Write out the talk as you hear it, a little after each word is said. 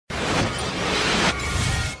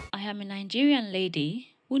am a Nigerian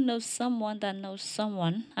lady who knows someone that knows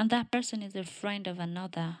someone, and that person is a friend of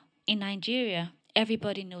another. In Nigeria,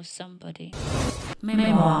 everybody knows somebody.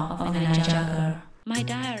 Memoir of a Niger girl. My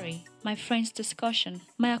diary, my friend's discussion,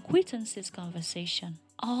 my acquaintances' conversation,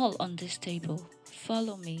 all on this table.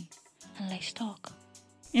 Follow me and let's talk.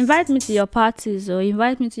 Invite me to your parties or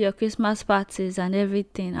invite me to your Christmas parties and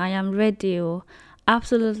everything. I am ready,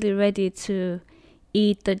 absolutely ready to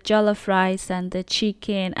eat the jollof rice and the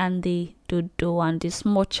chicken and the dodo and the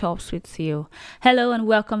small chops with you. Hello and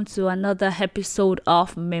welcome to another episode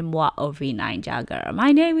of Memoir of a Niger Girl.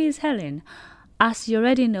 My name is Helen. As you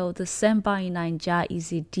already know, December in Nigeria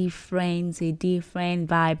is a different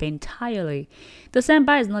vibe entirely.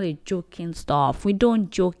 December is not a joking stuff. We don't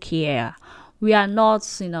joke here. We are not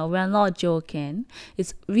joking.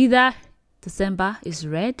 It's either December is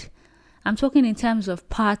red. I'm talking in terms of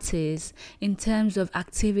parties, in terms of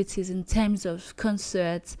activities, in terms of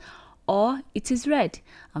concerts, or it is red.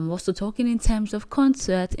 I'm also talking in terms of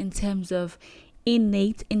concert, in terms of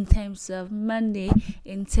innate, in terms of money,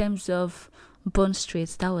 in terms of Bond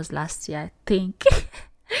Street. That was last year, I think.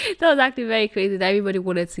 That was actually very crazy that everybody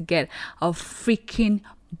wanted to get a freaking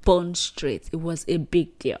Bond Street. It was a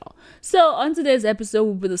big deal. So on today's episode,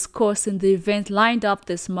 we'll be discussing the event lined up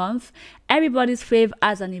this month. Everybody's fave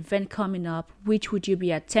has an event coming up. Which would you be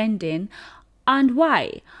attending? And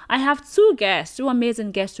why? I have two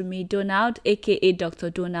amazing guests with me. Donald, aka Dr.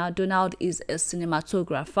 Donald. Donald is a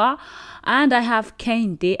cinematographer. And I have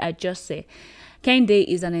Kehinde Ajose. Kehinde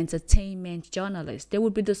is an entertainment journalist. They will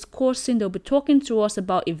be discussing, they'll be talking to us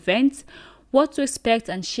about events, what to expect,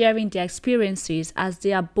 and sharing their experiences as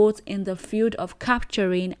they are both in the field of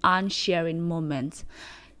capturing and sharing moments.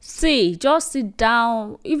 See, just sit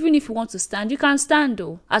down. Even if you want to stand, you can stand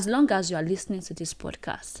though, as long as you are listening to this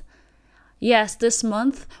podcast. Yes, this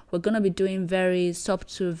month we're going to be doing very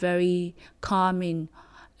subtle, very calming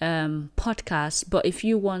podcast. But if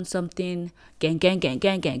you want something gang,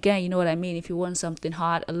 you know what I mean? If you want something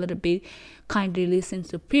hard a little bit, kindly listen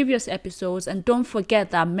to previous episodes. And don't forget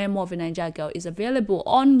that Memoir of a Niger Girl is available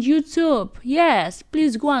on YouTube. Yes,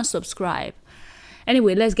 please go and subscribe.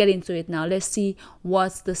 Anyway, let's get into it now. Let's see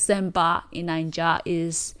what December in Niger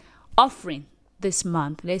is offering this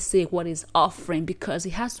month. Let's see what it's offering, because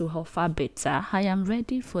it has to offer better. I am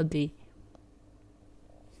ready for the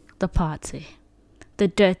party, the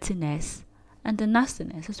dirtiness, and the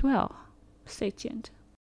nastiness as well. Stay tuned.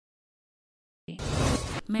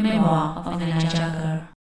 Memoir of a Niger girl.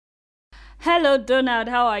 Hello, Donald.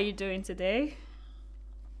 How are you doing today?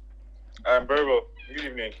 I'm very well. Good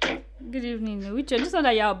evening. Good evening. Which just know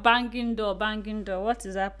that you're banging door. What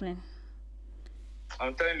is happening?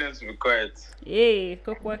 I'm telling them to be quiet. Hey,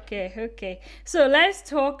 okay. So let's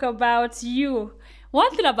talk about you.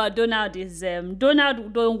 One thing about Donald is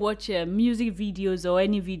Donald don't watch music videos or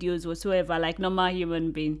any videos whatsoever like normal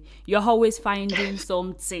human being. You're always finding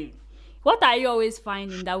something. What are you always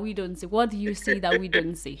finding that we don't see? What do you see that we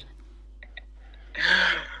don't see?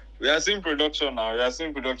 We are seeing production now. We are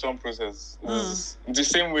seeing production process. The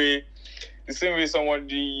same way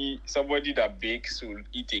somebody that bakes will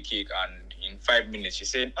eat a cake and in 5 minutes she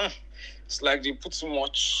said, it's like they put too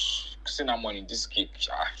much cinnamon in this cake.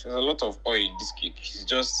 There's a lot of oil in this cake. It's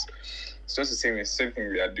just the same thing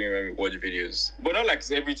we are doing when we watch videos. But not like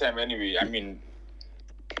it's every time anyway. I mean,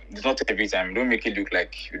 it's not every time. Don't make it look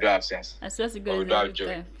like you don't have sense. I swear to God, you don't have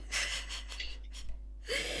joy.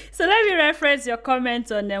 So let me reference your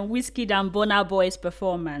comment on Wizkid and Burna Boy's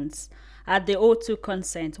performance at the O2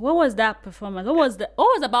 concert. What was that performance? What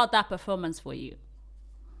was about that performance for you?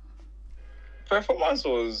 Performance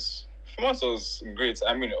was great.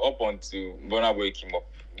 I mean, up until Burna Boy came up,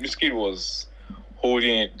 Wizkid was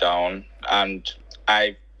holding it down, and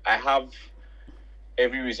I have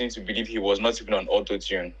every reason to believe he was not even on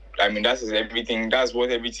auto-tune. I mean, that's everything. That's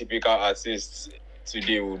what every typical artist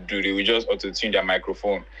today would do. They would just auto-tune their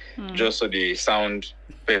microphone just so they sound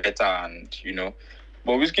better, and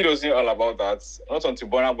But Wizkid wasn't all about that. Not until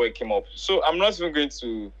Burna Boy came up. So I'm not even going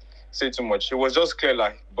to say too much. It was just clear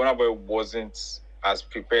like Burna Boy wasn't as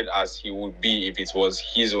prepared as he would be if it was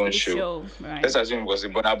his own show. Right. Let's assume it was a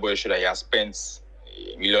Burna Boy show that he has spent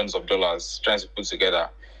millions of dollars trying to put together.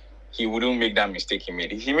 He wouldn't make that mistake he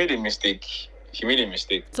made. He made a mistake.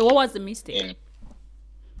 So what was the mistake?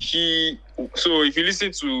 So if you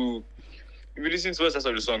listen to what's that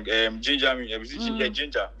of the song, Ginger,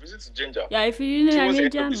 Ginger. Listen to Ginger. Yeah, if you know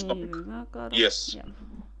Ginger. Yes. Yeah.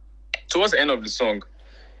 Towards the end of the song,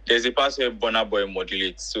 there's a part where Burna Boy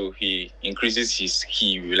modulates, so he increases his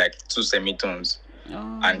key with like 2 semitones,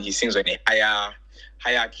 and he sings on a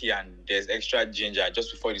higher key, and there's extra ginger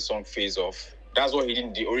just before the song fades off. That's what he did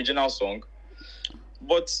in the original song.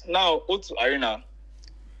 But now, O2 Arena,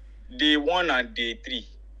 day 1 and day 3,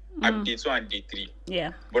 day 2 and day 3,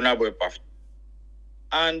 Yeah. Burna Boy performed.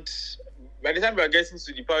 And by the time we are getting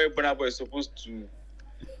to the part where Burna Boy is supposed to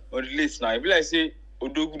modulate now, if I say,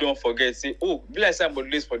 Odogu don't forget, say, oh, be like I'm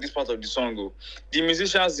modulate for this part of the song. Oh. The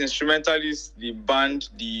musicians, the instrumentalists, the band,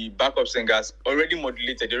 the backup singers already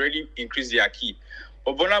modulated, they already increased their key.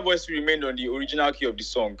 But Burna Boy still remained on the original key of the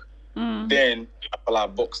song. Then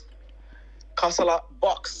Kasala box. And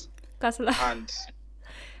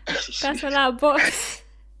Kasala box.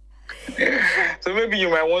 So maybe you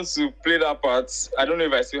might want to play that part. I don't know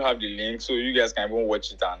if I still have the link, so you guys can even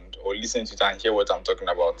watch it or listen to it and hear what I'm talking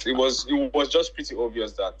about. It was just pretty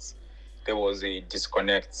obvious that there was a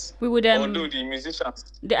disconnect. We would although the musicians,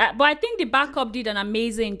 but I think the backup did an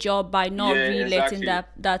amazing job by not really letting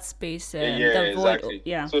that space. The void. Exactly.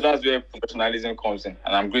 Yeah. So that's where professionalism comes in,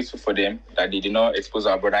 and I'm grateful for them that they did not expose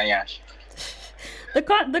our brother Yash.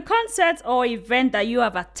 The concert or event that you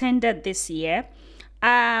have attended this year,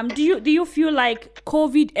 do you feel like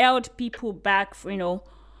COVID held people back,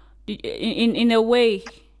 in a way?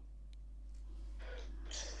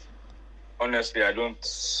 Honestly, I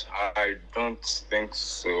don't think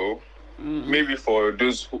so. Maybe for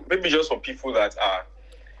maybe just for people that are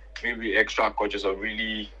maybe extra cautious or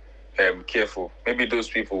really careful. Maybe those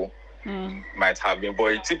people might have been.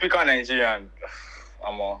 But a typical Nigerian,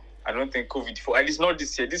 I don't think COVID, at least not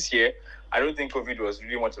this year. This year, I don't think COVID was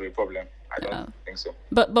really much of a problem. I don't think so.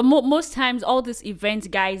 But most times, all these events,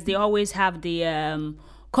 guys, they always have the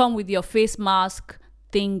come with your face mask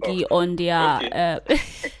thingy on their.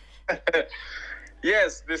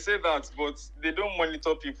 Yes, they say that, but they don't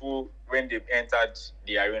monitor people when they've entered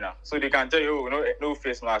the arena, so they can tell you, no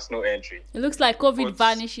face mask, no entry. It looks like COVID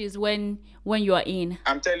vanishes when you are in.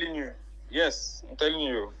 I'm telling you, yes, I'm telling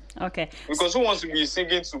you. Okay. Because who wants to be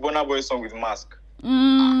singing to Burna Boy's song with mask?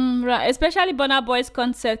 Right, especially Burna Boy's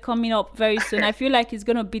concert coming up very soon. I feel like he's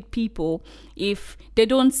gonna beat people if they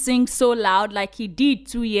don't sing so loud like he did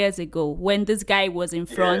 2 years ago when this guy was in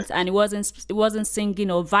front and he wasn't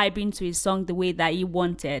singing or vibing to his song the way that he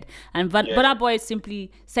wanted. And Burna Boy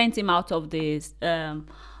simply sent him out of the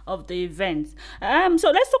event.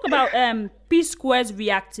 So let's talk about P Square's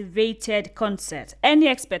reactivated concert. Any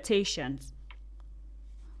expectations?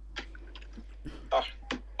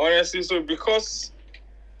 Honestly, so because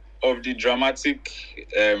of the dramatic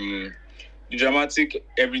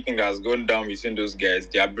everything that has gone down between those guys,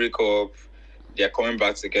 their breakup, they're coming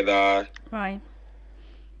back together. Right.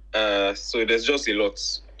 So there's just a lot.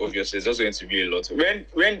 Obviously, there's just going to be a lot.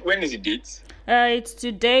 When is the date? It's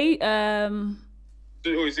today.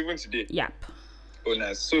 It's even today. Yep. Oh,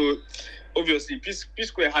 nice. So obviously, P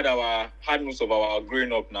Square had most of our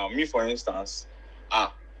growing up. Now, me for instance,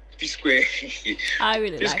 P Square. I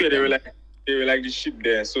really P Square. They were like the shit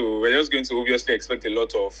there. So we're just going to obviously expect a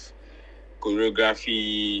lot of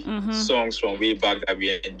choreography, songs from way back that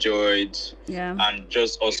we enjoyed, and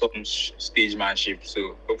just awesome stagemanship.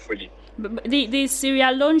 So hopefully. But the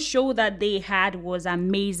Sierra Leone show that they had was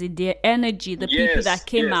amazing. Their energy, the people that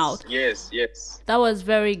came out. Yes. That was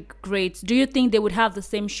very great. Do you think they would have the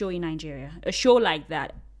same show in Nigeria? A show like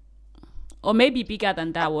that? Or maybe bigger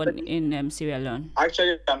than that one in Sierra Leone?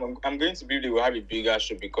 Actually, I'm going to believe they will have a bigger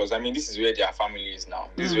show because, this is where their family is now.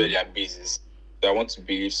 This is where their base is. So I want to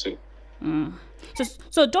believe so.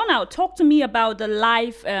 So Donald, talk to me about the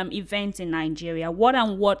live events in Nigeria.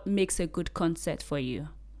 What makes a good concert for you?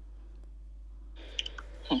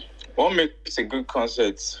 What makes a good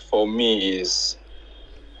concert for me is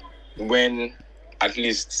when at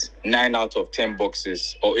least 9 out of 10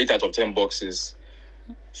 boxes or 8 out of 10 boxes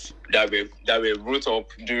that were wrote up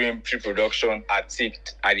during pre-production are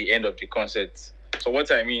ticked at the end of the concert. So what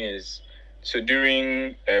I mean is,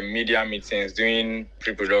 during media meetings, during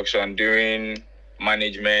pre-production, during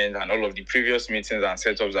management, and all of the previous meetings and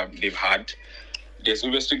setups that they've had, there's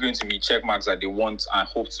obviously going to be check marks that they want and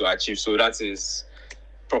hope to achieve. So that is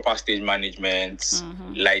proper stage management,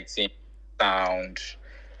 lighting, sound,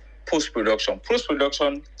 post-production.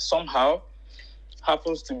 Post-production somehow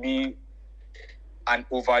happens to be an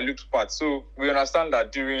overlooked part. So we understand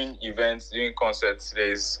that during events, during concerts,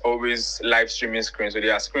 there's always live streaming screens. So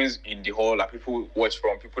there are screens in the hall that people watch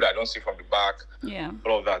from, people that don't see from the back,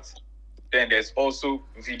 all of that. Then there's also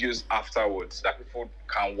videos afterwards that people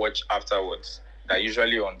can watch afterwards, that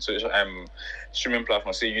usually on social streaming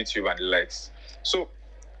platforms, say YouTube and the likes. So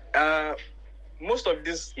most of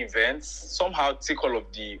these events somehow tick all of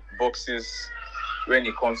the boxes when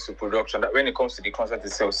it comes to production, when it comes to the concert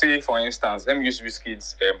itself. Say, for instance, let me use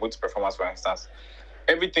Wizkid's both performance, for instance.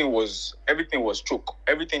 Everything was choke.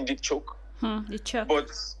 Everything did choke. The check.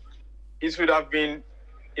 But it would have been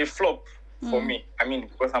a flop for me. I mean,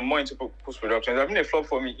 because I'm more into post-production. It would have been a flop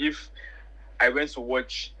for me if I went to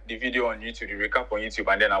watch the video on YouTube, the recap on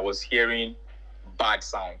YouTube, and then I was hearing bad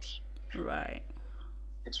sound. Right.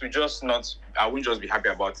 It would just not, I wouldn't just be happy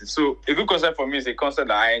about it. So a good concert for me is a concert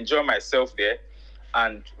that I enjoy myself there.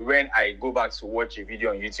 And when I go back to watch a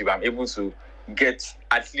video on YouTube, I'm able to get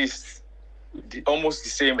at least almost the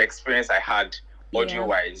same experience I had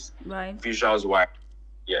audio-wise, right, visuals-wise.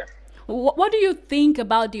 Yeah. What do you think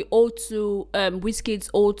about the O2, Wizkid's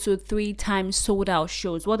O2 3 times sold out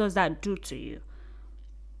shows? What does that do to you?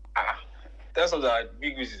 That's what that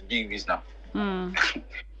Big Wiz is Big Wiz now.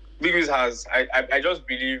 Big Wiz has, I just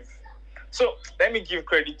believe. So let me give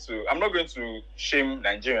credit to, I'm not going to shame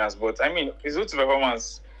Nigerians, but I mean, his O2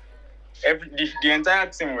 performance, the entire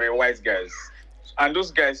team were white guys. And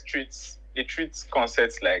those guys treat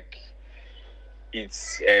concerts like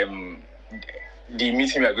it's the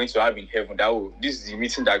meeting we are going to have in heaven. This is the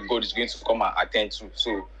meeting that God is going to come and attend to.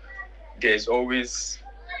 So there's always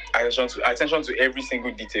attention to every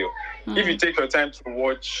single detail. If you take your time to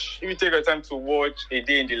watch A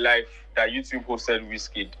Day in the Life that YouTube hosted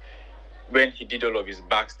Wizkid when he did all of his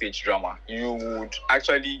backstage drama, you would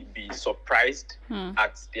actually be surprised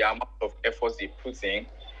at the amount of effort they put in.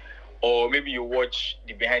 Or maybe you watch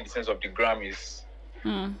the behind the scenes of the Grammys.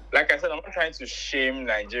 Like I said, I'm not trying to shame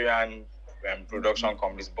Nigerian production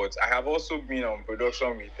companies, but I have also been on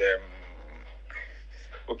production with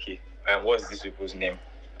what's this people's name?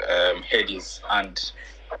 Headies, and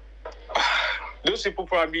those people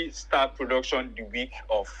probably start production the week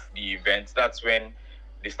of the event. That's when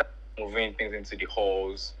they start moving things into the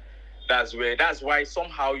halls. That's why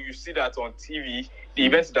somehow you see that on TV, the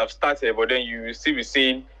events that have started, but then you will still be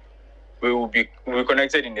saying we'll be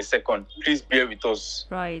connected in a second. Please bear with us.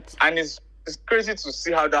 Right. And it's crazy to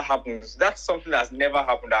see how that happens. That's something that's never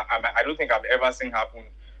happened. I don't think I've ever seen happen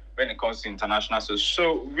when it comes to international.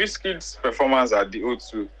 So Wizkid's performance at the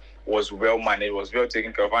O2 was well managed, was well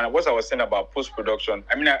taken care of. And what I was saying about post-production,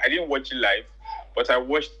 I mean, I didn't watch it live, but I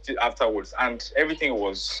watched it afterwards, and everything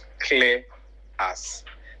was clear as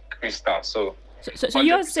crystal. So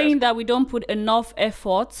you're saying that we don't put enough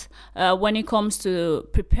effort when it comes to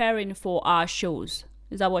preparing for our shows.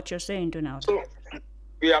 Is that what you're saying, Donald? So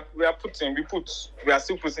we are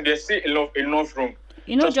still putting, there's still enough room.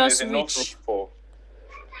 You know, just enough room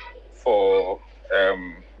for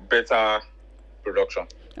better production.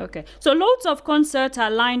 Okay. So loads of concerts are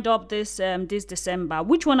lined up this December.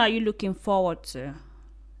 Which one are you looking forward to?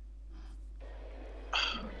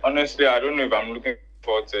 Honestly, I don't know if I'm looking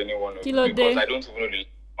forward to anyone because I don't even know the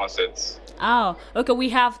concerts. Oh, okay. We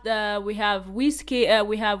have Wizkid,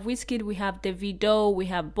 we have Davido, we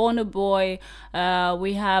have Burna Boy,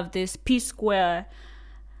 we have this P Square.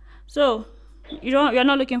 So you're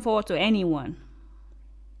not looking forward to anyone?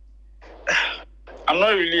 I'm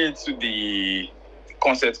not really into the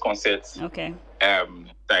concerts. Okay.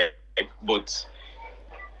 But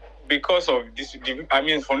because of this, I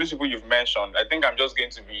mean, from these people you've mentioned, I think I'm just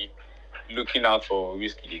going to be looking out for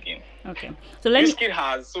Wizkid again. Okay. So Wizkid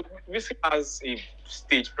has a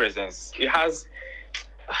stage presence. It has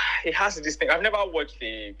this thing. I've never watched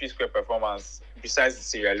the P Square performance besides the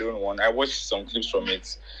Sierra Leone one. I watched some clips from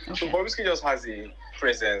it. Okay. So Wizkid just has a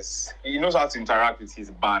presence. He knows how to interact with his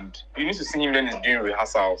band. You need to see him when he's doing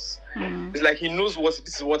rehearsals. It's like he knows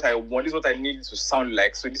this is what I want, this is what I need it to sound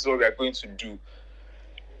like, so this is what we are going to do.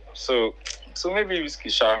 So maybe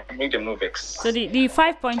Wizkid shall make them no vex. So the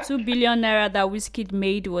 5.2 billion naira that Wizkid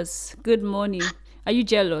made was good money. Are you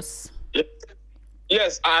jealous?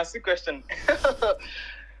 Yes, I asked the question.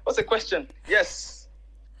 What's the question? Yes.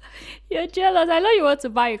 You're jealous. I know you want to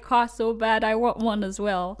buy a car so bad. I want one as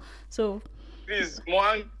well. So please,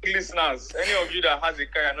 more listeners, any of you that has a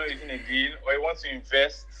car you're not using again, or you want to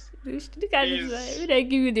invest, look at this. Maybe they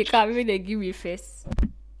give you the car, maybe they give you first.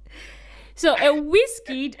 So a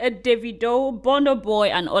Wizkid, a Davido, Burna Boy,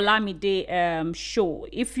 and Olamide show.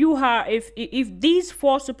 If these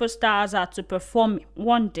four superstars are to perform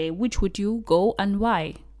one day, which would you go and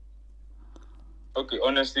why? Okay,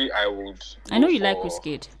 honestly, I would. I know you like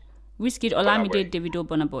Wizkid. Wizkid, Olamide, Davido,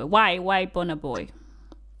 Burna Boy. Why Burna Boy?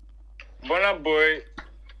 Burna Boy.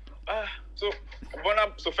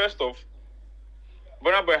 So first off,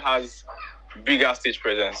 Burna Boy has bigger stage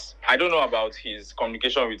presence. I don't know about his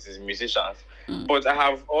communication with his musicians, but I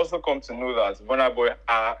have also come to know that Burna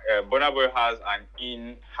Boy has an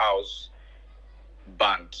in-house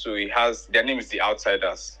band. So their name is The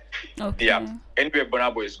Outsiders. Okay. Anywhere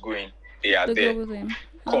Burna Boy is going, they are there.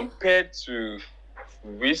 Compared to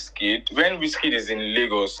Wizkid, when Wizkid is in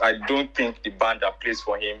Lagos, I don't think the band that plays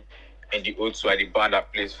for him in the O2 at the bar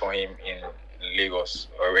that plays for him in Lagos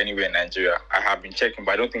or anywhere in Nigeria. I have been checking,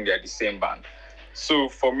 but I don't think they're the same band. So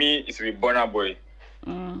for me, it will be Burna Boy.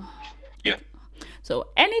 Yeah. So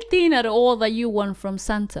anything at all that you want from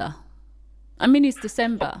Santa? I mean, it's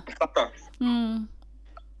December. Santa.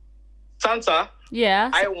 Santa?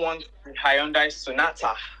 Yeah. I want the Hyundai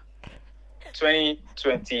Sonata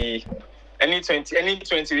 2020. Any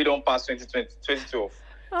 20 we don't pass 2012.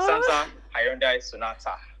 Santa Hyundai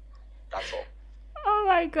Sonata. That's all. Oh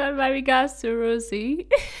my God, my regards to Rosie.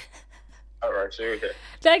 All right, so okay.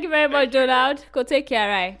 Thank you very much, Donald. Go take care,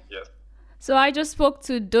 right? Yes. So I just spoke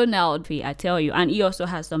to Donald, I tell you, and he also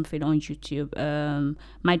has something on YouTube,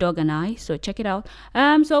 My Dog and I, so check it out.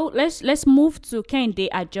 So let's move to Kehinde.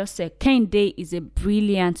 I just said Kehinde is a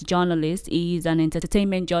brilliant journalist. He is an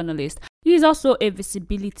entertainment journalist. He is also a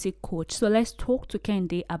visibility coach. So let's talk to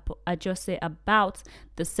Kehinde about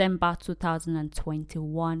December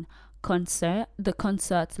 2021 concert. The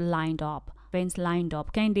concerts lined up, events lined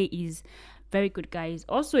up. Kehinde is very good guy. He's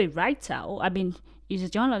also a writer. I mean, he's a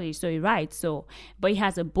journalist, so he writes. But he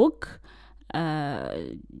has a book,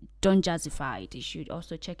 Don't Jazzify It. You should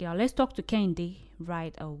also check it out. Let's talk to Kehinde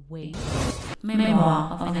right away.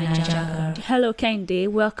 Memoir of a Naija Girl. Hello, Kehinde.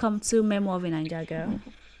 Welcome to Memoir of a Naija Girl.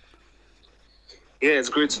 Yeah, it's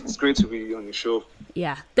great. It's great to be on the show.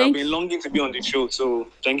 Yeah, I've been longing to be on the show, so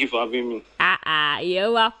thank you for having me.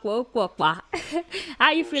 You're welcome. How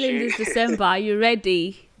are you feeling this December? Are you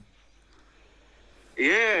ready?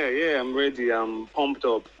 Yeah, I'm ready. I'm pumped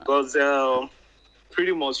up because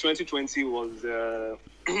pretty much 2020 was it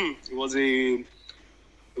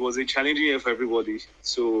was a challenging year for everybody.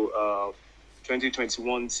 So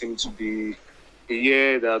 2021 seemed to be a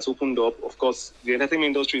year that's opened up. Of course, the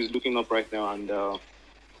entertainment industry is looking up right now, and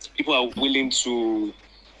people are willing to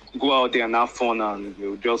go out there and have fun, and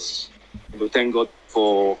just thank God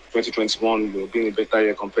for 2021 being a better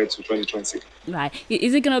year compared to 2020. Right.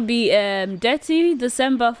 Is it gonna be dirty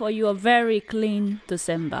December for you, or very clean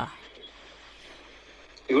December?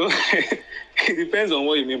 It depends on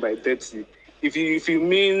what you mean by dirty. If you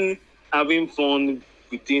mean having fun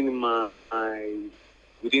within my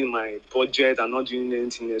budget and not doing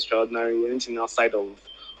anything extraordinary, anything outside of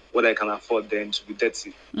what I can afford, then to be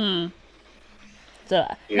dirty. So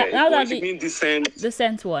yeah, now that if you mean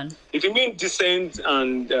decent one. If you mean decent,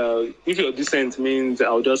 and if your decent means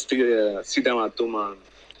I'll just sit down at home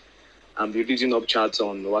and be reading up chats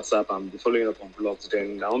on WhatsApp and be following up on blogs,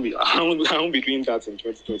 then I won't be doing that in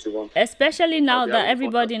 2021. Especially now that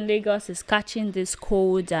everybody in Lagos is catching this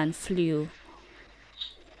cold and flu.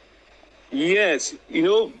 Yes,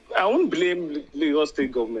 I won't blame Lagos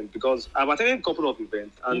State government because I've attended a couple of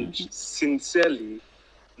events, and sincerely,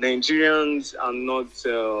 Nigerians are not.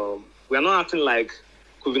 We are not acting like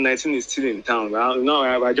COVID-19 is still in town.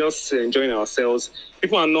 We're just enjoying ourselves.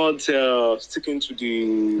 People are not sticking to the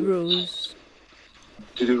rules.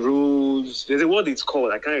 There's a word it's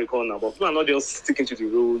called. I can't recall now. But people are not just sticking to the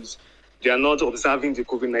rules. They are not observing the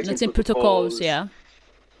COVID-19 protocols. Yeah.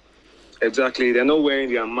 Exactly. They're not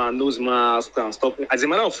wearing their nose masks and stuff. As a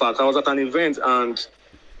matter of fact, I was at an event, and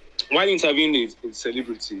while interviewing a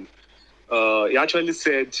celebrity, he actually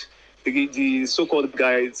said, the so-called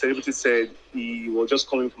celebrity said he was just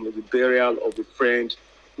coming from the burial of a friend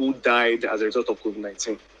who died as a result of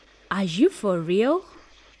COVID-19. Are you for real?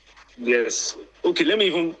 Yes. Okay, let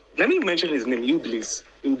me mention his name, Ublis.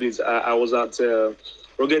 I was at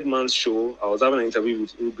Rugged Man's show. I was having an interview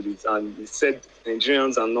with Ublis, and he said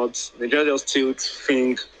Nigerians just still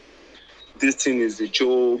think this thing is a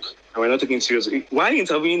joke, and we're not taking it seriously. While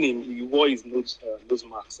interviewing him, he wore his nose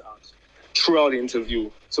mask out throughout the interview.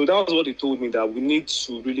 So that was what he told me, that we need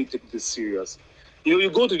to really take this serious. You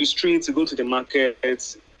go to the streets, you go to the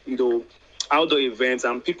markets, outdoor events,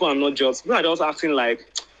 and people are just acting like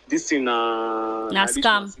this thing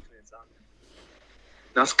scam.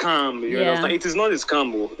 Now scam. Yeah. It is not a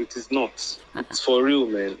scam, bro. It is not. It's for real,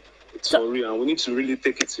 man. It's for real, and we need to really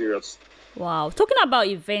take it serious. Wow. Talking about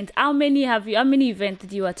events, how many events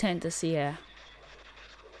did you attend this year?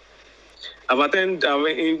 I've attended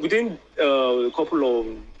within a couple of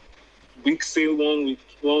weeks, say 1 week,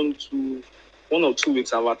 1 or 2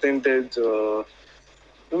 weeks. I've attended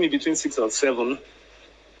maybe between 6 or 7.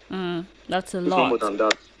 That's a it's lot. Not more than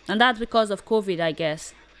that. And that's because of COVID, I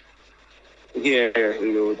guess. Yeah,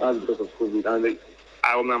 that's because of COVID. And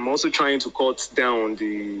I'm also trying to cut down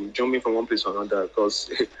the jumping from one place to another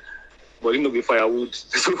because, but be firewood.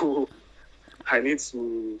 So I need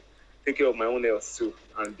to take care of my own health too,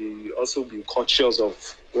 and also be conscious of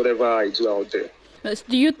whatever I do out there.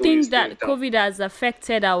 Do you think that COVID has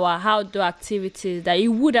affected our outdoor activities, that it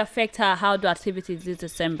would affect our outdoor activities this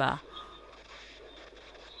December?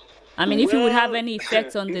 I mean, if it would have Well, any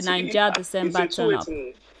effect on the it's Niger December it's a two-way turn-up.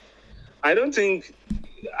 thing. I don't think,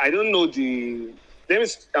 I don't know the.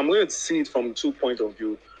 I'm going to see it from 2 points of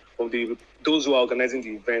view, from those who are organizing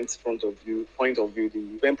the event point of view,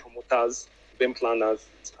 the event promoters, event planners,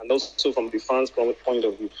 and also from the fans point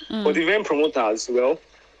of view. For the event promoters, well,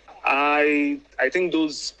 I think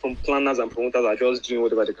those planners and promoters are just doing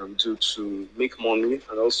whatever they can do to make money,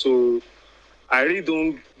 and also I really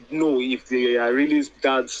don't know if they are really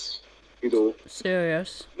that,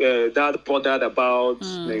 Serious. that bothered about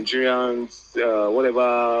Nigerians,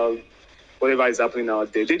 whatever is happening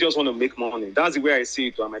out there. They just want to make money. That's the way I see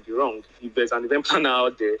it. I might be wrong. If there's an event planner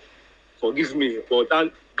out there, forgive me. But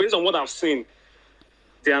based on what I've seen,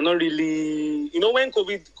 they are not really. When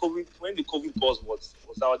when the COVID buzz was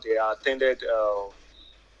out there, I attended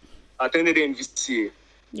NVCA.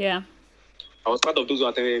 Yeah. I was part of those who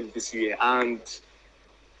attended NVCA, and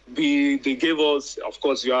they gave us, of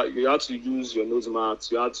course, you had to use your nose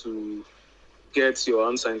masks, you had to get your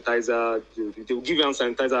hand sanitizer. They will give you hand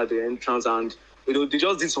sanitizer at the entrance, and they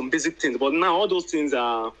just did some basic things. But now all those things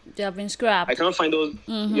they have been scrapped. I can't find those.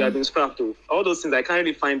 Yeah, have been scrapped too. All those things I can't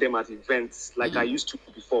really find them at events like I used to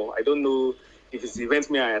before. I don't know if it's the events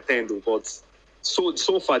I attend, but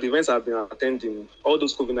so far the events I've been attending, all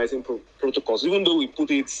those COVID-19 protocols, even though we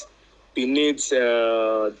put it beneath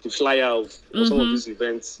the flyer of some of these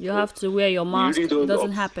events, you have to wear your mask. Really, it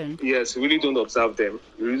doesn't happen. Yes, we really don't observe them.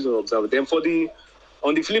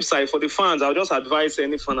 On the flip side, for the fans, I'll just advise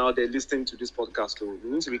any fan out there listening to this podcast, you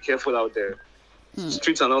need to be careful out there.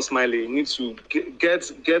 Streets are not smiling. You need to get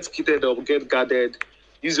kitted up, get guarded,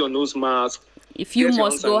 use your nose mask. If you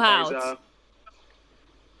must go out.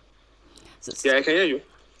 Yeah, I can hear you.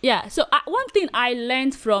 Yeah, so one thing I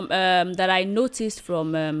learned from that I noticed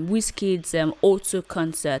from Wizkid's O2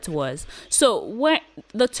 concert was, so when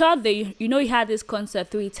the third day, he had this concert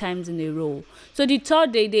 3 times in a row. So the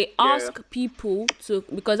third day they asked people to,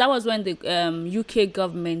 because that was when the UK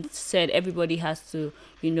government said everybody has to,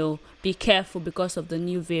 be careful because of the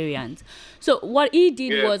new variant. So what he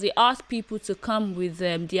did was he asked people to come with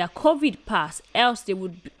their COVID pass, else they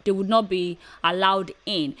would not be allowed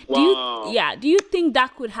in. Wow. Do you think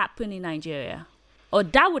that could happen in Nigeria? Or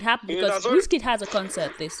that would happen because Wizkid has a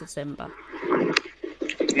concert this December.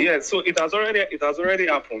 Yeah, so it has already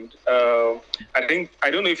happened. I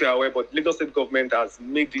don't know if you're aware, but Lagos State government has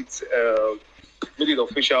made it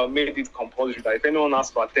official, made it compulsory that if anyone has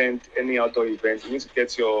to attend any outdoor event, you need to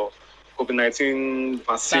get your COVID-19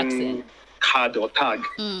 vaccine card or tag.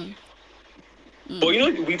 But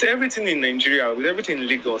with everything in Nigeria, with everything in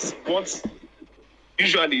Lagos, what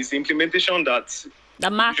usually is the implementation that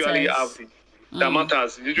matters. Usually have that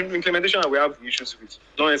matters. The implementation that we have issues with,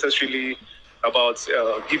 not necessarily about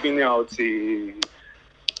giving out a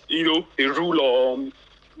rule or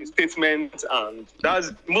a statement, and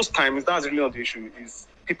most times that's really not the issue. Is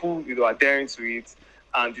people adhering to it,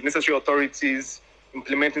 and the necessary authorities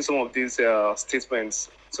implementing some of these statements.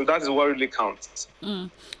 So that is what really counts. So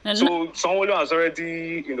Sanwo-Olu has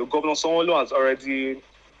already, Governor Sanwo-Olu has already,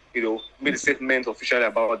 made a statement officially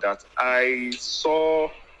about that. I saw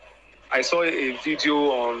a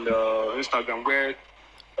video on Instagram where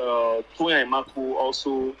Toyin Emakwu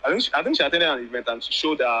also, I think she attended an event and she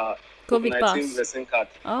showed her COVID-19 vaccine card.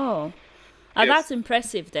 Oh, that's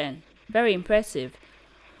impressive then. Very impressive.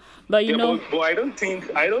 But but I don't think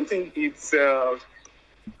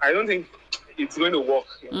it's going to work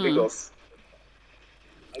in Lagos.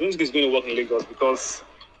 I don't think it's going to work in Lagos because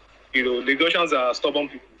Lagosians are stubborn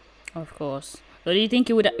people. Of course. So do you think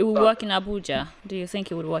it would work in Abuja? Do you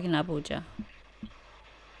think it would work in Abuja?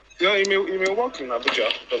 Yeah, it may work in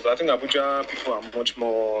Abuja because I think Abuja people are much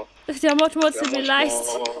more. They are much more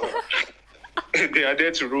civilized. They are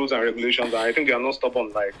there to rules and regulations, and I think they are not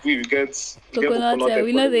stubborn like we get. Coconut,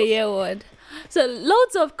 we know the year word. So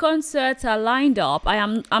loads of concerts are lined up.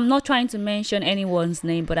 I'm not trying to mention anyone's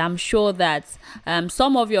name, but I'm sure that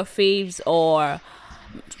some of your faves or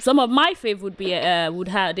some of my fave would be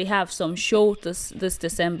they have some show this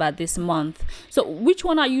December, this month. So which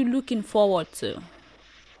one are you looking forward to?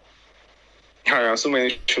 There are so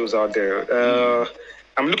many shows out there.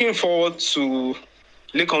 I'm looking forward to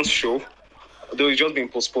Lakon's show, though it's just been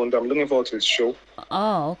postponed. I'm looking forward to his show.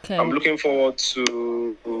 Oh, okay. I'm looking forward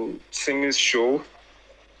to Simi's show.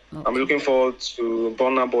 Okay. I'm looking forward to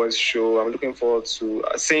Burna Boy's show. I'm looking forward to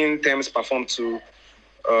seeing Thames perform too.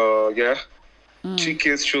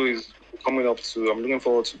 Chike's show is coming up too. I'm looking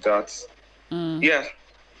forward to that. Yeah.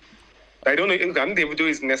 I don't know. I think Davido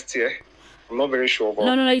is next year. I'm not very sure.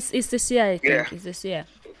 But no. It's this year. I think it's this year.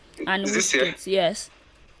 And is this year? Yes.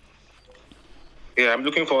 Yeah, I'm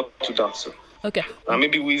looking forward to that. So. Okay. And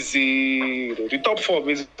maybe Wizzy, the top four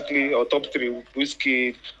basically, or top three: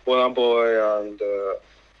 Wizkid, Burna Boy, and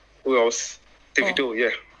who else? Davido,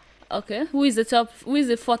 yeah. Okay. Who is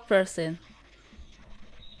the fourth person?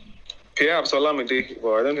 Perhaps Olamide,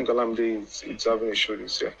 but I don't think Olamide is having a show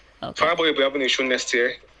this year. Okay. Fireboy will be having a show next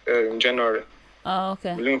year in January. Oh,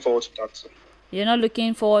 okay. I'm looking forward to that too. You're not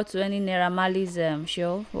looking forward to any Naira Marley's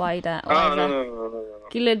show? Why that? No.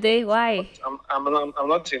 Killer Day, why? I'm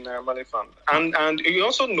not a Naira Marley fan. And you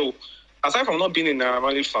also know, aside from not being a Naira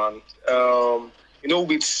Marley fan,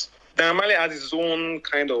 with Naira Marley has his own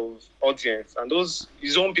kind of audience, and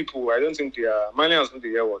his own people, I don't think they are, Marley has not the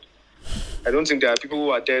year word. I don't think there are people who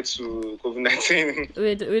are there to COVID-19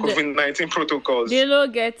 COVID-19 protocols. They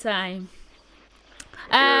don't get time.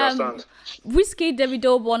 Wizkid,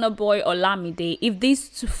 Davido, Burna Boy, Olamide. If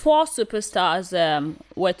these four superstars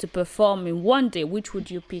were to perform in one day, which would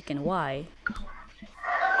you pick and why?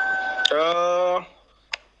 I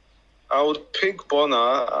would pick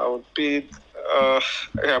Burna. I would pick.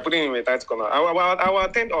 Putting him in a tight corner. I will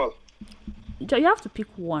attend all. You have to pick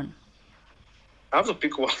one. I have to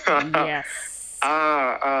pick one. Yes.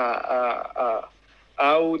 I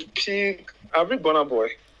would pick. I'll pick Burna Boy.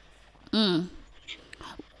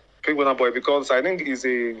 Pick Burna Boy because I think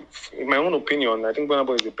in my own opinion, I think Burna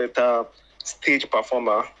Boy is a better stage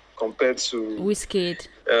performer compared to Wizkid.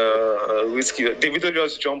 Wizkid. Davido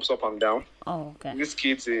just jumps up and down. Oh, okay.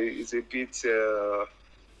 Wizkid is a bit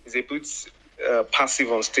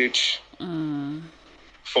passive on stage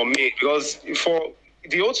for me because for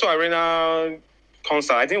the O2 Arena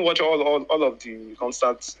concert, I didn't watch all of the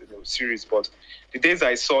concert series, but the days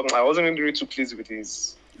I saw, I wasn't really too pleased with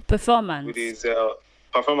his performance. With his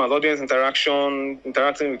performance, audience interaction,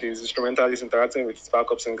 interacting with his instrumentalists, interacting with his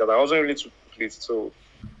backup singers. I wasn't really too pleased. So,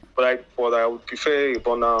 but I would prefer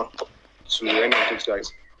Burna to any of those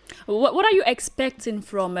guys. What are you expecting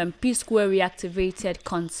from P Square reactivated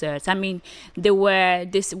concerts? I mean, they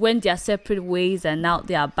went their separate ways and now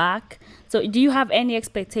they are back. So do you have any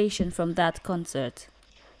expectation from that concert?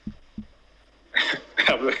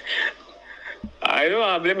 I don't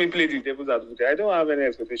have. Let me play the devil's advocate. I don't have any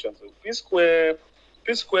expectations. So P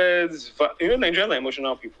Square's, Nigerians are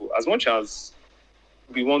emotional people. As much as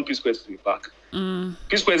we want P Square to be back,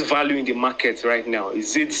 P Square's value in the market right now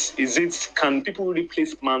is it? Can people really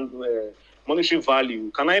place monetary value?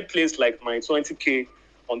 Can I place like my 20K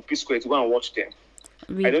on P Square to go and watch them?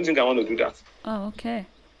 I don't think I want to do that. Oh, okay.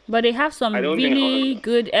 But they have some really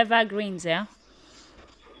good evergreens, yeah?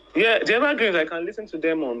 Yeah, the evergreens, I can listen to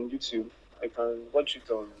them on YouTube. I can watch it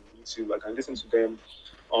on YouTube. I can listen to them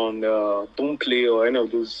on Boomplay or any of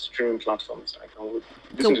those streaming platforms. I can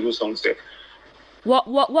listen to those songs there.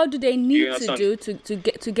 What do they need to do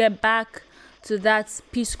to get back to that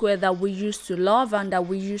P Square that we used to love and that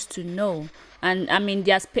we used to know? And I mean,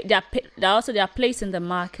 they're also their place in the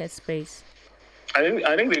market space. I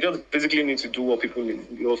think they just basically need to do what people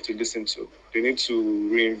love to listen to. They need to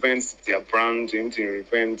reinvent their brand. They need to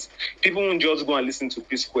reinvent. People won't just go and listen to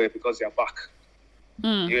P Square because they're back.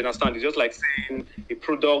 You understand? It's just like saying a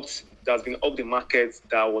product that's been off the market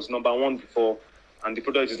that was number one before, and the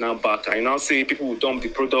product is now back. And you now say people will dump the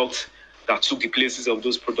product that took the places of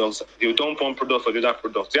those products. They will dump one product for the other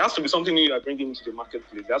product. There has to be something new you are bringing into the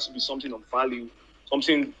marketplace. There has to be something of value,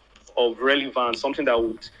 something of relevance, something that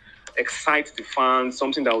would excite the fans,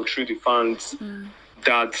 something that will thrill the fans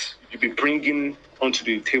that you'll be bringing onto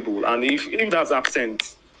the table. And if that's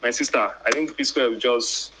absent, my sister, I think P Square will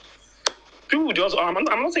just... People will just... I'm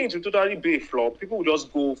not saying it will totally be a flop. People will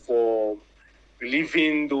just go for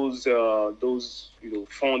reliving those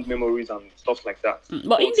fond memories and stuff like that.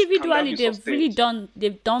 But individually,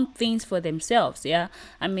 they've done things for themselves. Yeah,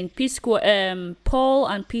 I mean, P Square, Paul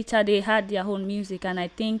and Peter, they had their own music, and I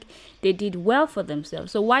think they did well for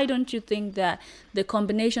themselves. So why don't you think that the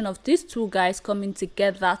combination of these two guys coming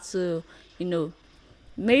together to,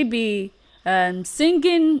 maybe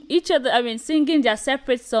singing each other? I mean, singing their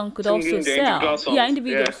separate song could also sell.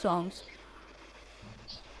 Individual songs.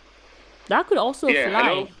 That could also fly.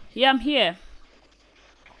 Hello? Yeah, I'm here.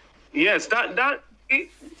 Yes, to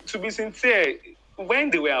be sincere,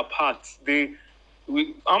 when they were apart,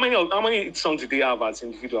 how many songs did they have as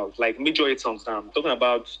individuals? Like major hit songs now. I'm talking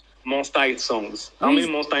about monster hit songs. How many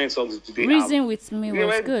monster hit songs did they have? Reason With Me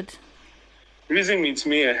was good. Reason With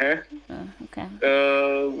Me, okay.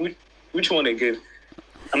 Which one again?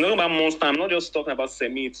 I'm talking about monster. I'm not just talking about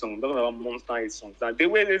semi-hit songs. I'm talking about monster hit songs. They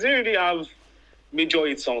didn't really have major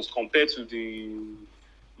hit songs compared to the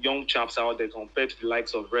young chaps out there, compared to the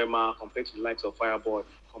likes of Rema, compared to the likes of Fireboy,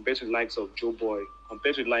 compared to the likes of Joe Boy,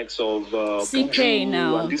 compared to the likes of CK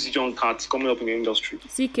now, and these young cats coming up in the industry.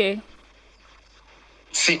 CK.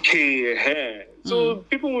 CK. So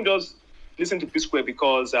people will just listen to P Square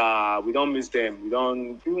because we don't miss them.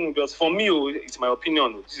 People will just, for me, it's my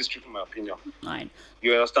opinion. This is strictly my opinion. Right.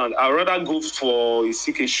 You understand? I'd rather go for a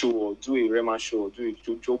CK show or do a Rema show or do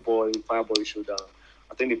a Joe Boy, Fireboy show than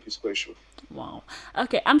attend a P Square show. Wow.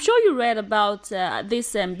 Okay, I'm sure you read about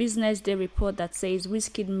this Business Day report that says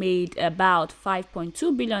Wizkid made about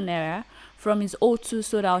 5.2 billion naira from his O2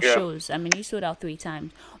 sold out shows. I mean, he sold out 3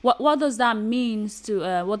 times. What does that mean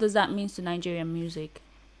to Nigerian music?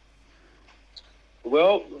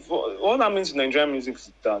 Well, all that means to Nigerian music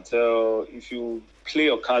is that if you play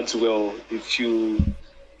your cards well, if you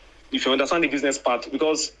understand the business part,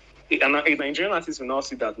 because a Nigerian artist will now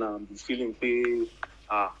see that now and be feeling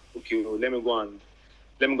okay, well, let me go and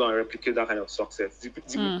replicate that kind of success.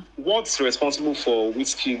 What's responsible for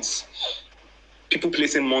Wizkid's people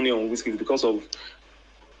placing money on Wizkid because of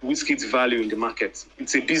Wizkid's value in the market?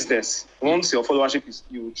 It's a business. Once your followership is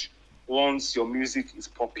huge, once your music is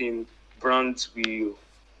popping, brands will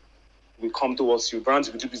come towards you.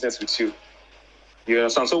 Brands will do business with you. You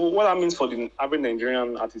understand? So what that means for the average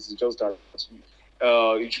Nigerian artist is just that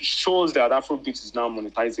it shows that Afrobeat is now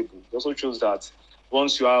monetizable. It also shows that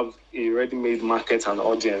once you have a ready-made market and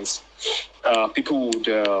audience,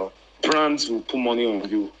 brands will put money on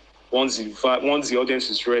you. Once the audience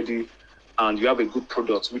is ready and you have a good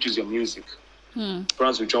product, which is your music,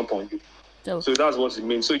 brands will jump on you. So that's what it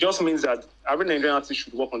means. So it just means that every Nigerian artist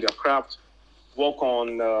should work on their craft, work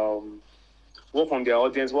on their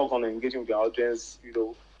audience, work on engaging with their audience,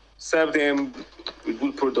 serve them a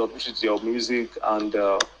good product, which is your music, and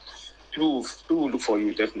people will look for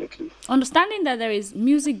you, definitely. Understanding that there is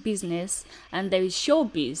music business and there is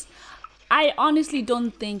showbiz, I honestly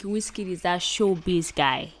don't think Wizkid is that showbiz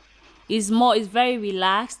guy. He's very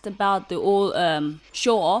relaxed about the whole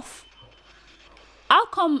show off. How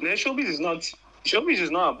come? Showbiz is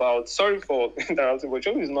not about. Sorry for interrupting, but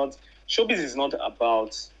showbiz is not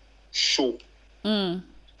about show.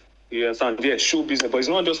 Yes, and show business, but it's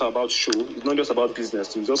not just about show. It's not just about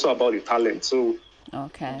business. It's also about the talent. So.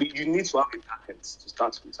 Okay. You need to have a talent to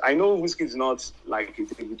start with. I know Wizkid is not like a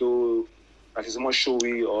Davido that is more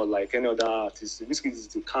showy or like any other artist. Wizkid is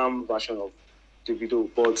the calm version of Davido,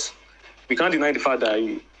 but we can't deny the fact that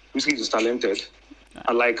Wizkid is talented.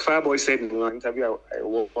 And like Fireboy said in an interview I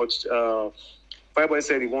watched, Fireboy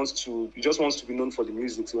said he just wants to be known for the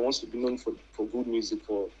music. He wants to be known for good music,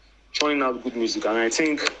 for churning out good music. And I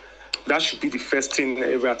think that should be the first thing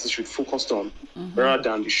every artist should focus on, rather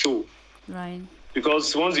than the show. Right.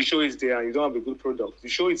 Because once the show is there and you don't have a good product, the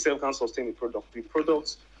show itself can't sustain the product. The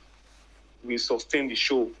product will sustain the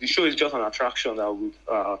show. The show is just an attraction that would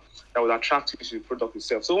attract you to the product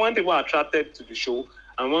itself. So when people are attracted to the show,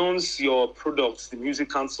 and once your product, the music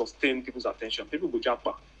can't sustain people's attention, people will jump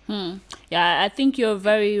back. Yeah, I think you're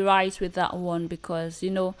very right with that one, because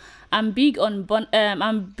I'm big on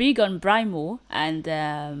Brymo, and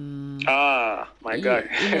my guy.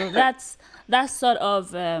 that's sort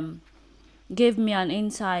of gave me an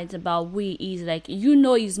insight about who he is. Like,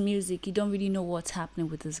 his music, you don't really know what's happening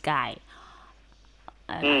with this guy.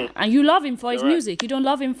 And you love him for his music. You don't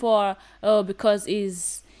love him for because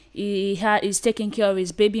he's taking care of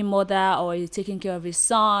his baby mother or he's taking care of his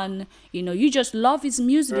son. You just love his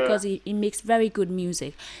music because he makes very good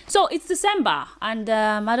music. So it's December, and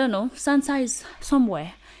I don't know, Santa is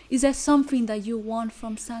somewhere. Is there something that you want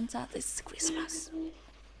from Santa this Christmas?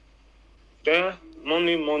 Yeah,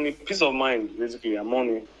 money, peace of mind, basically, and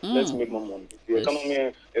money. Let's make more money. The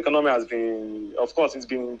economy has been, of course, it's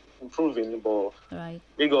been improving, but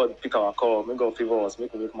may God pick our call, may God favor us,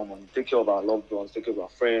 make more money, take care of our loved ones, take care of our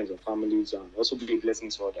friends and families, and also be a blessing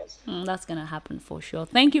to others. That's gonna happen for sure.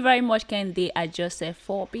 Thank you very much, Kehinde Ajose,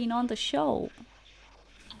 for being on the show.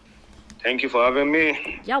 Thank you for having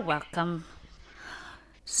me. You're welcome.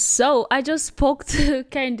 So I just spoke to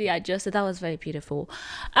Kehinde Ajose. That was very beautiful.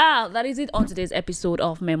 That is it on today's episode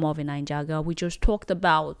of Memoir of a Naija Girl. We just talked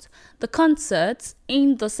about the concerts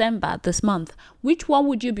in December this month. Which one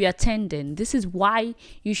would you be attending? This is why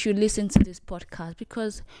you should listen to this podcast,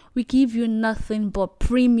 because we give you nothing but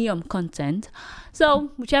premium content.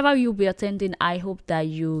 So whichever you'll be attending, I hope that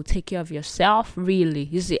you take care of yourself. Really,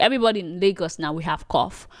 you see, everybody in Lagos now, we have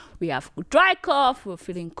cough, we have dry cough, we're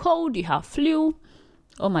feeling cold, you have flu.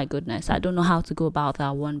 Oh my goodness, I don't know how to go about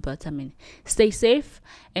that one, but stay safe,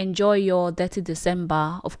 enjoy your dirty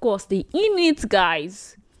December. Of course, the In-It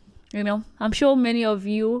guys, I'm sure many of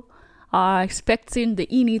you are expecting the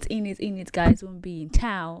In-It guys won't be in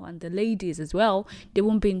town, and the ladies as well, they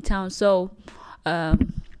won't be in town. So I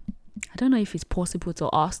don't know if it's possible to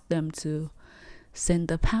ask them to send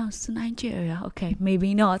the pounds to Nigeria. Okay,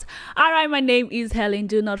 maybe not. All right, my name is Helen.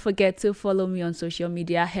 Do not forget to follow me on social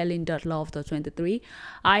media, helen.love.23.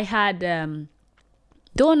 I had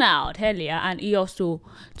Donald earlier, and he also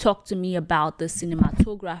talked to me about the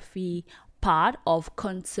cinematography part of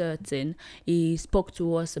concerting. He spoke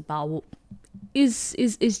to us about his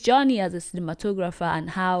journey as a cinematographer and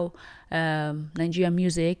how Nigerian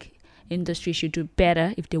music industry should do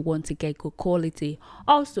better if they want to get good quality.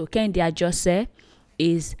 Also, Kehinde Ajose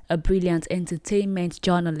is a brilliant entertainment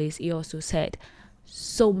journalist. He also said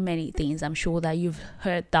so many things. I'm sure that you've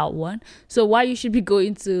heard that one. So why you should be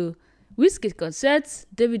going to Wizkid concerts,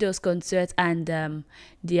 Davido's concerts, and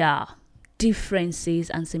their differences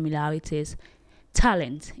and similarities.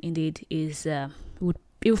 Talent indeed is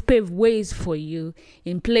would pave ways for you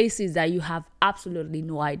in places that you have absolutely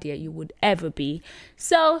no idea you would ever be.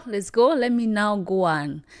 So let's go. Let me now go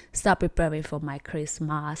and start preparing for my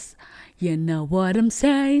Christmas. You know what I'm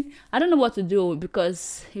saying? I don't know what to do,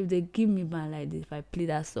 because if they give me my like this, if I play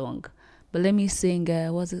that song. But let me sing,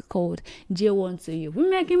 what's it called? J1 to you. We're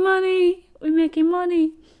making money. We're making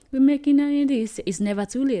money. We're making money. This. It's never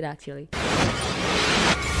too late, actually.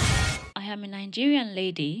 I am a Nigerian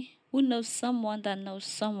lady who knows someone that knows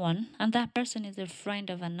someone, and that person is a friend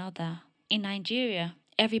of another. In Nigeria,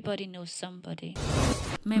 everybody knows somebody.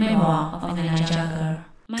 Memoir of a Niger girl.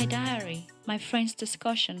 My diary, my friend's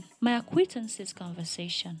discussion, my acquaintances'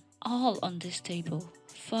 conversation, all on this table.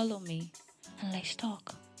 Follow me and let's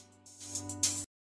talk.